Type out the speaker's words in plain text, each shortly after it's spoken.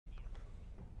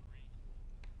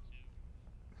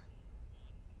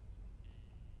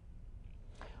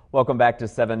Welcome back to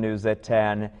 7 News at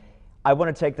 10. I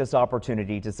want to take this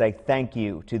opportunity to say thank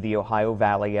you to the Ohio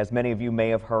Valley. As many of you may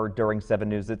have heard during 7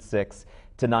 News at 6,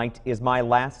 tonight is my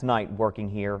last night working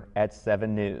here at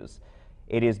 7 News.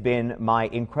 It has been my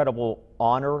incredible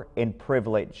honor and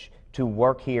privilege to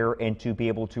work here and to be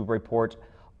able to report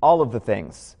all of the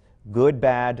things, good,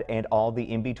 bad, and all the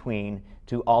in-between,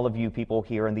 to all of you people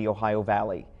here in the Ohio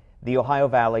Valley. The Ohio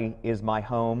Valley is my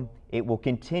home. It will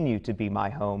continue to be my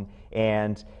home,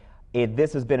 and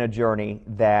this has been a journey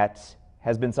that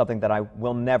has been something that I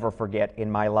will never forget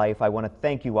in my life. I want to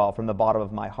thank you all from the bottom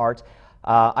of my heart.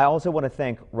 I also want to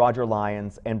thank Roger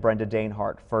Lyons and Brenda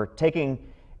Danehart for taking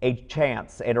a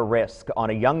chance and a risk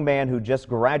on a young man who just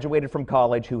graduated from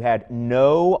college, who had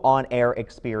no on-air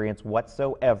experience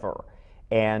whatsoever,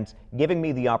 and giving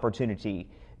me the opportunity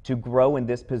to grow in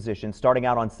this position, starting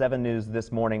out on 7 News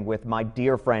this morning with my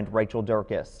dear friend Rachel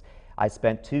Durkis. I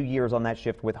spent 2 years on that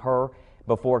shift with her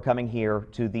before coming here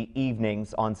to the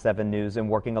evenings on 7 News and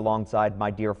working alongside my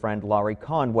dear friend Laurie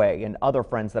Conway and other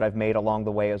friends that I've made along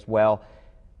the way as well.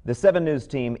 The 7 News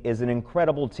team is an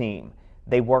incredible team.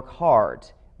 They work hard.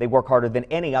 They work harder than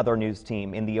any other news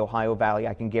team in the Ohio Valley,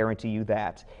 I can guarantee you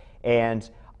that. And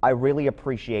I really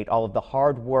appreciate all of the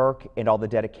hard work and all the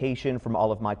dedication from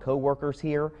all of my co-workers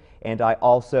here, and I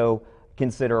also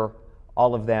consider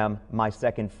all of them my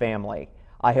second family.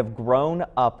 I have grown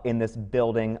up in this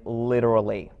building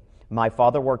literally. My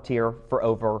father worked here for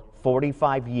over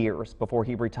 45 years before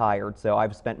he retired, so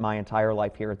I've spent my entire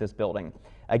life here at this building.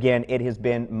 Again, it has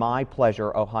been my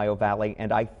pleasure, Ohio Valley,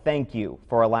 and I thank you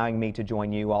for allowing me to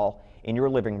join you all in your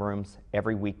living rooms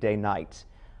every weekday night.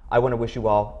 I want to wish you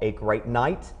all a great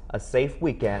night, a safe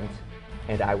weekend,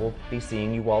 and I will be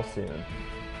seeing you all soon.